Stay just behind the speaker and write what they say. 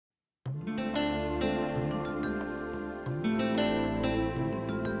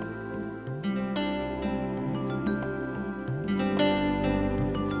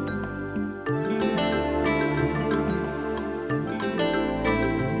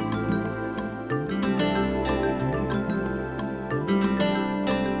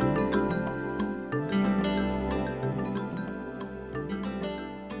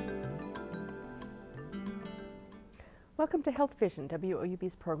Welcome to Health Vision,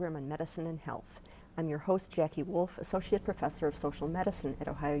 WOUB's program on medicine and health. I'm your host, Jackie Wolf, Associate Professor of Social Medicine at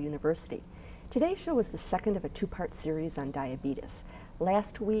Ohio University. Today's show is the second of a two-part series on diabetes.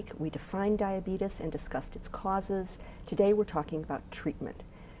 Last week, we defined diabetes and discussed its causes. Today, we're talking about treatment.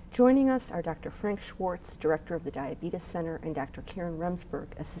 Joining us are Dr. Frank Schwartz, Director of the Diabetes Center, and Dr. Karen Remsberg,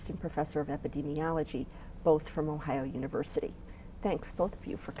 Assistant Professor of Epidemiology, both from Ohio University. Thanks, both of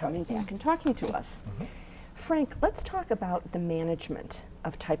you, for coming back and talking to us. Frank, let's talk about the management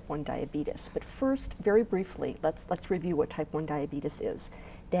of type 1 diabetes. But first, very briefly, let's review what type 1 diabetes is.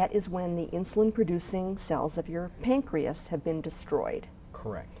 That is when the insulin-producing cells of your pancreas have been destroyed.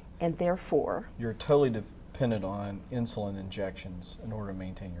 Correct. And therefore, you're totally dependent on insulin injections in order to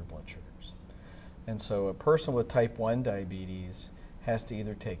maintain your blood sugars. And so a person with type 1 diabetes has to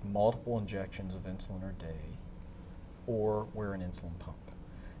either take multiple injections of insulin a day or wear an insulin pump.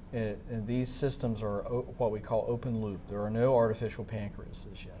 And these systems are what we call open loop. There are no artificial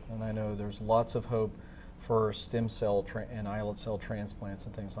pancreases yet. And I know there's lots of hope for stem cell and islet cell transplants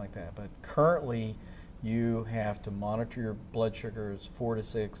and things like that. But currently, you have to monitor your blood sugars 4 to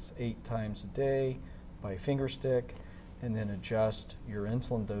 6, 8 times a day by finger stick, and then adjust your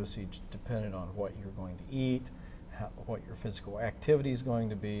insulin dosage depending on what you're going to eat, what your physical activity is going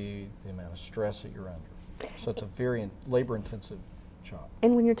to be, the amount of stress that you're under. So it's a very labor-intensive job.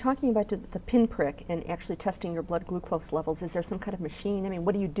 And when you're talking about the pinprick and actually testing your blood glucose levels, is there some kind of machine? I mean,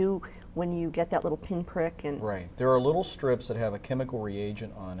 what do you do when you get that little pinprick? And right. There are little strips that have a chemical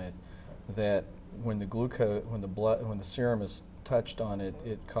reagent on it that when the serum is touched on it,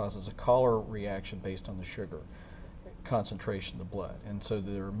 it causes a collar reaction based on the sugar concentration of the blood. And so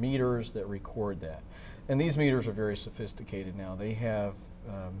there are meters that record that. And these meters are very sophisticated now. They have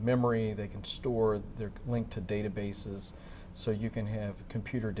memory, they can store, they're linked to databases. So you can have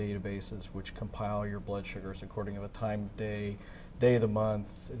computer databases which compile your blood sugars according to the time of day, day of the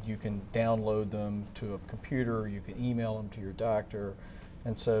month. You can download them to a computer, you can email them to your doctor.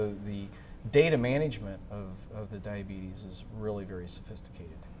 And so the data management of the diabetes is really very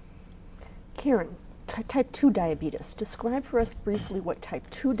sophisticated. Karen, type 2 diabetes. Describe for us briefly what type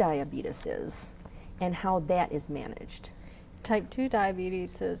 2 diabetes is and how that is managed. Type 2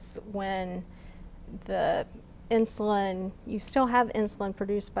 diabetes is when the insulin, you still have insulin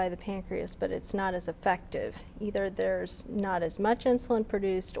produced by the pancreas, but it's not as effective. Either there's not as much insulin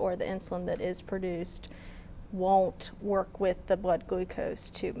produced, or the insulin that is produced won't work with the blood glucose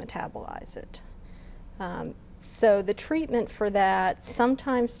to metabolize it. So the treatment for that,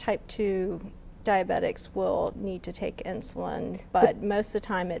 sometimes type 2 diabetics will need to take insulin, but most of the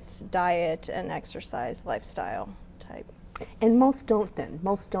time it's diet and exercise lifestyle type. And most don't then.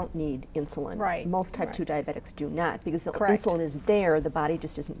 Most don't need insulin. Right. Most type 2 diabetics do not, because the Correct. insulin is there, the body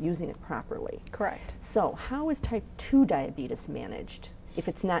just isn't using it properly. Correct. So how is type 2 diabetes managed if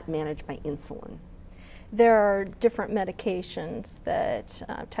it's not managed by insulin? There are different medications that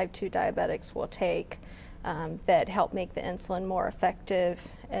type 2 diabetics will take that help make the insulin more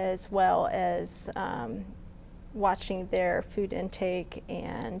effective, as well as watching their food intake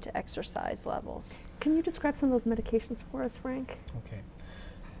and exercise levels. Can you describe some of those medications for us, Frank? Okay.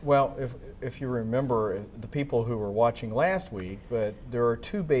 Well, if you remember the people who were watching last week, but there are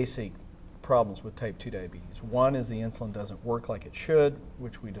two basic problems with type 2 diabetes. One is the insulin doesn't work like it should,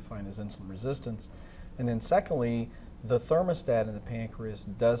 which we define as insulin resistance. And then secondly, the thermostat in the pancreas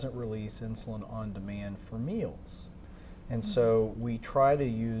doesn't release insulin on demand for meals. And so we try to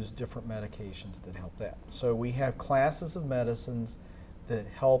use different medications that help that. So we have classes of medicines that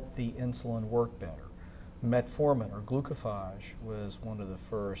help the insulin work better. Metformin or glucophage was one of the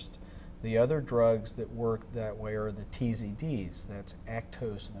first. The other drugs that work that way are the TZDs, that's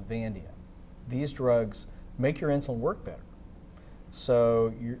Actose and Avandia. These drugs make your insulin work better.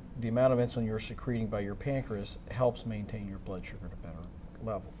 So the amount of insulin you're secreting by your pancreas helps maintain your blood sugar at a better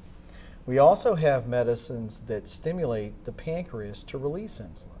level. We also have medicines that stimulate the pancreas to release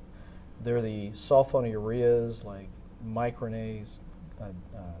insulin. They're the sulfonylureas like micronase,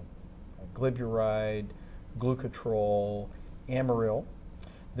 glyburide, glucotrol, Amaryl.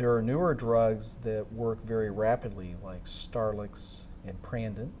 There are newer drugs that work very rapidly like Starlix and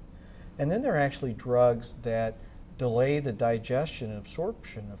Prandin. And then there are actually drugs that delay the digestion and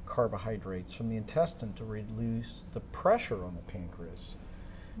absorption of carbohydrates from the intestine to reduce the pressure on the pancreas.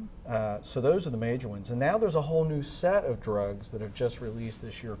 So those are the major ones. And now there's a whole new set of drugs that have just released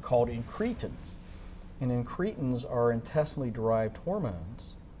this year called incretins. And incretins are intestinally derived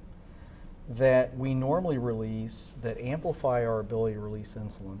hormones that we normally release that amplify our ability to release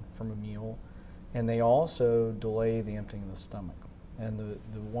insulin from a meal, and they also delay the emptying of the stomach. And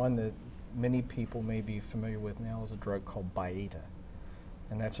the one that many people may be familiar with now is a drug called Byetta.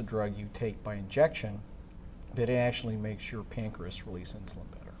 And that's a drug you take by injection, but it actually makes your pancreas release insulin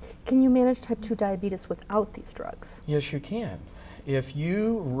better. Can you manage type 2 diabetes without these drugs? Yes, you can. If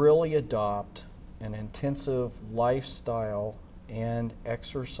you really adopt an intensive lifestyle and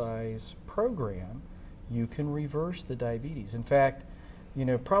exercise program, you can reverse the diabetes. In fact, you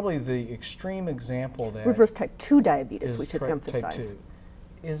know, probably the extreme example of that Reverse type 2 diabetes, we should emphasize. Type 2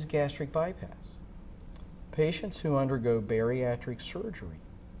 is gastric bypass. Patients who undergo bariatric surgery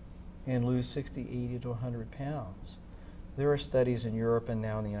and lose 60, 80 to 100 pounds. There are studies in Europe and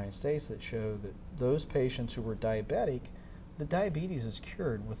now in the United States that show that those patients who were diabetic, the diabetes is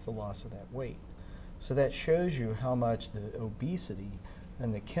cured with the loss of that weight. So that shows you how much the obesity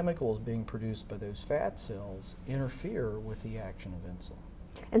and the chemicals being produced by those fat cells interfere with the action of insulin.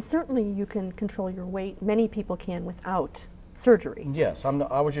 And certainly you can control your weight. Many people can without surgery. Yes,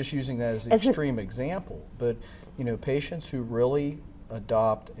 I was just using that as an extreme example. But you know, patients who really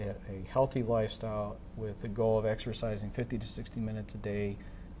adopt a healthy lifestyle with the goal of exercising 50 to 60 minutes a day,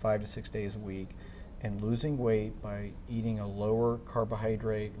 5 to 6 days a week, and losing weight by eating a lower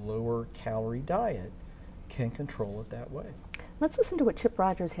carbohydrate, lower calorie diet can control it that way. Let's listen to what Chip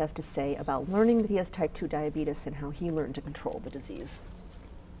Rogers has to say about learning that he has type 2 diabetes and how he learned to control the disease.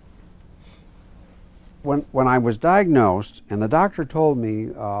 When I was diagnosed and the doctor told me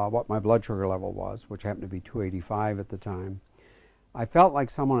what my blood sugar level was, which happened to be 285 at the time, I felt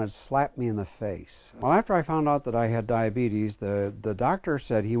like someone had slapped me in the face. Well, after I found out that I had diabetes, the doctor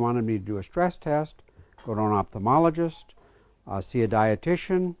said he wanted me to do a stress test, go to an ophthalmologist, see a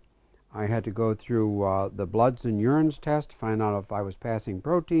dietitian. I had to go through the bloods and urines test to find out if I was passing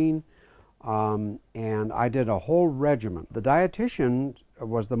protein, and I did a whole regimen. The dietitian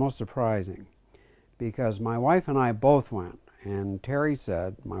was the most surprising because my wife and I both went, and Terry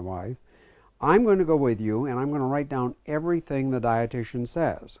said, my wife, I'm going to go with you and I'm going to write down everything the dietitian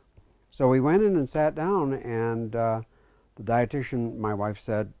says. So we went in and sat down, and the dietitian, my wife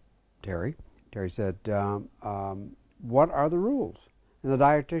said, Terry said, what are the rules? And the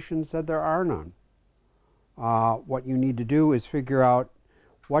dietitian said there are none. What you need to do is figure out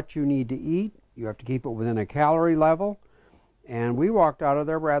what you need to eat. You have to keep it within a calorie level. And we walked out of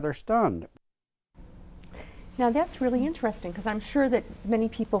there rather stunned. Now that's really interesting, because I'm sure that many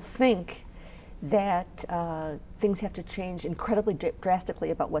people think that things have to change incredibly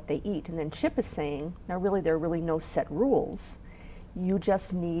drastically about what they eat. And then Chip is saying, now really there are really no set rules. You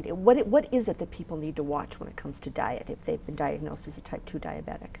just need, what is it that people need to watch when it comes to diet if they've been diagnosed as a type 2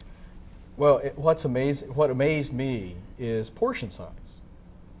 diabetic? Well, what amazed me is portion size.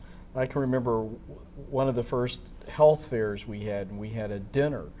 I can remember one of the first health fairs we had, and we had a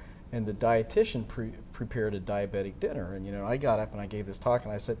dinner, and the dietitian prepared a diabetic dinner. And you know, I got up and I gave this talk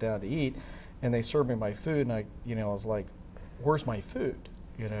and I sat down to eat, and they served me my food, and I was like, where's my food?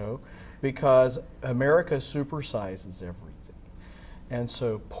 You know, because America supersizes everything. And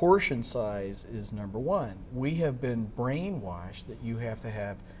so portion size is number one. We have been brainwashed that you have to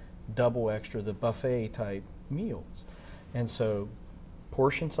have double extra, the buffet type meals. And so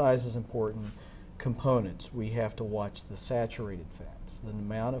portion size is important. Components, we have to watch the saturated fats, the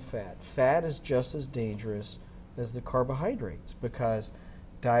amount of fat. Fat is just as dangerous as the carbohydrates, because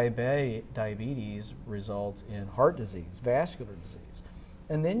diabetes results in heart disease, vascular disease.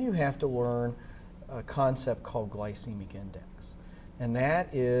 And then you have to learn a concept called glycemic index. And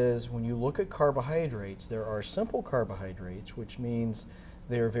that is, when you look at carbohydrates, there are simple carbohydrates, which means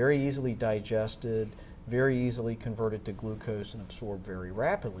they're very easily digested, very easily converted to glucose and absorbed very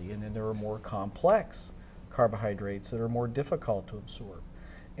rapidly. And then there are more complex carbohydrates that are more difficult to absorb,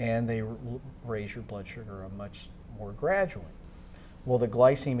 and they raise your blood sugar much more gradually. Well, the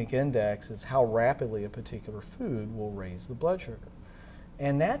glycemic index is how rapidly a particular food will raise the blood sugar.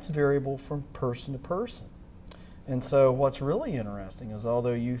 And that's variable from person to person. And so what's really interesting is,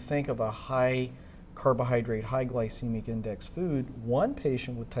 although you think of a high carbohydrate, high glycemic index food, one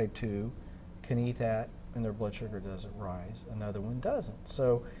patient with type 2 can eat that and their blood sugar doesn't rise, another one doesn't.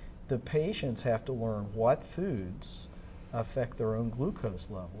 So the patients have to learn what foods affect their own glucose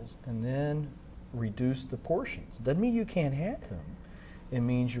levels and then reduce the portions. Doesn't mean you can't have them. It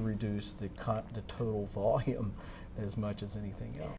means you reduce the total volume as much as anything else.